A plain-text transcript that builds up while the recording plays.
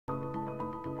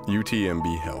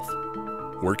UTMB Health,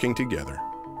 working together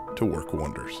to work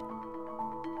wonders.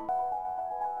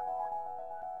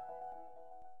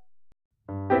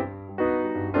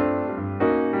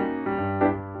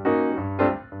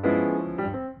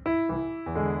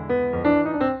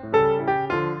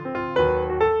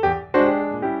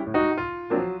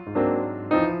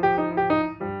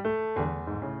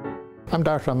 I'm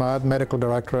Dr. Ahmad, Medical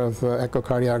Director of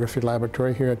Echocardiography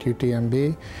Laboratory here at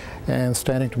UTMB, and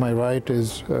standing to my right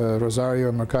is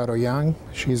Rosario Mercado-Young.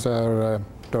 She's our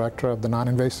Director of the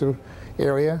Non-Invasive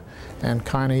area, and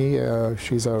Connie,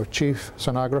 she's our Chief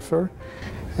Sonographer.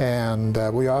 And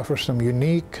we offer some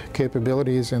unique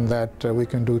capabilities in that we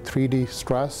can do 3D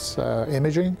stress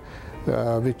imaging,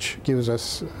 which gives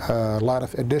us a lot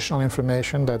of additional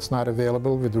information that's not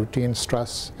available with routine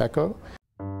stress echo.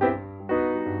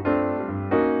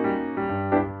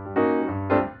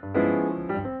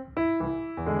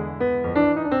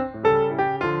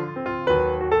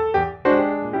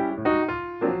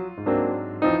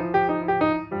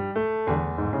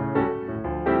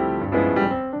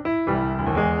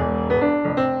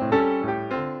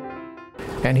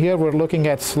 And here we're looking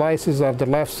at slices of the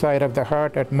left side of the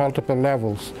heart at multiple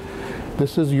levels.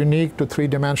 This is unique to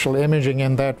three-dimensional imaging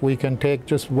in that we can take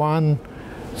just one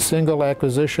single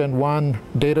acquisition, one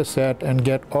data set, and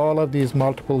get all of these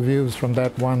multiple views from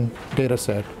that one data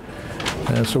set.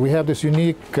 So we have this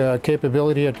unique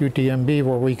capability at UTMB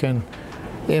where we can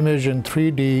image in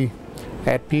 3D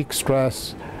at peak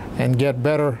stress and get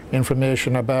better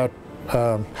information about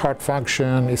heart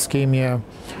function, ischemia,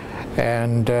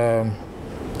 and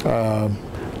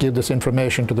give this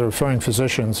information to the referring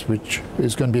physicians, which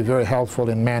is going to be very helpful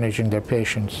in managing their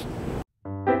patients.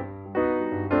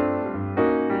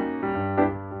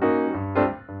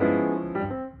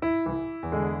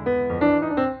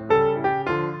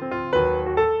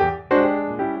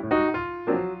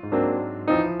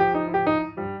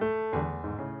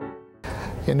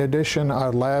 In addition,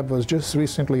 our lab was just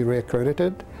recently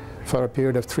reaccredited for a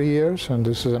period of 3 years, and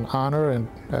this is an honor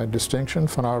and distinction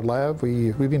for our lab.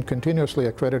 We've been continuously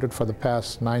accredited for the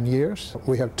past 9 years.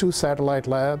 We have 2 satellite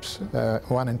labs,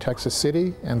 one in Texas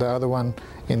City and the other one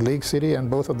in League City, and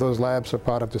both of those labs are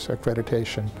part of this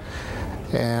accreditation.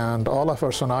 And all of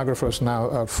our sonographers now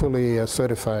are fully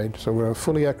certified, so we're a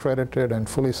fully accredited and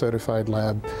fully certified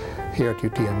lab here at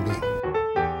UTMB.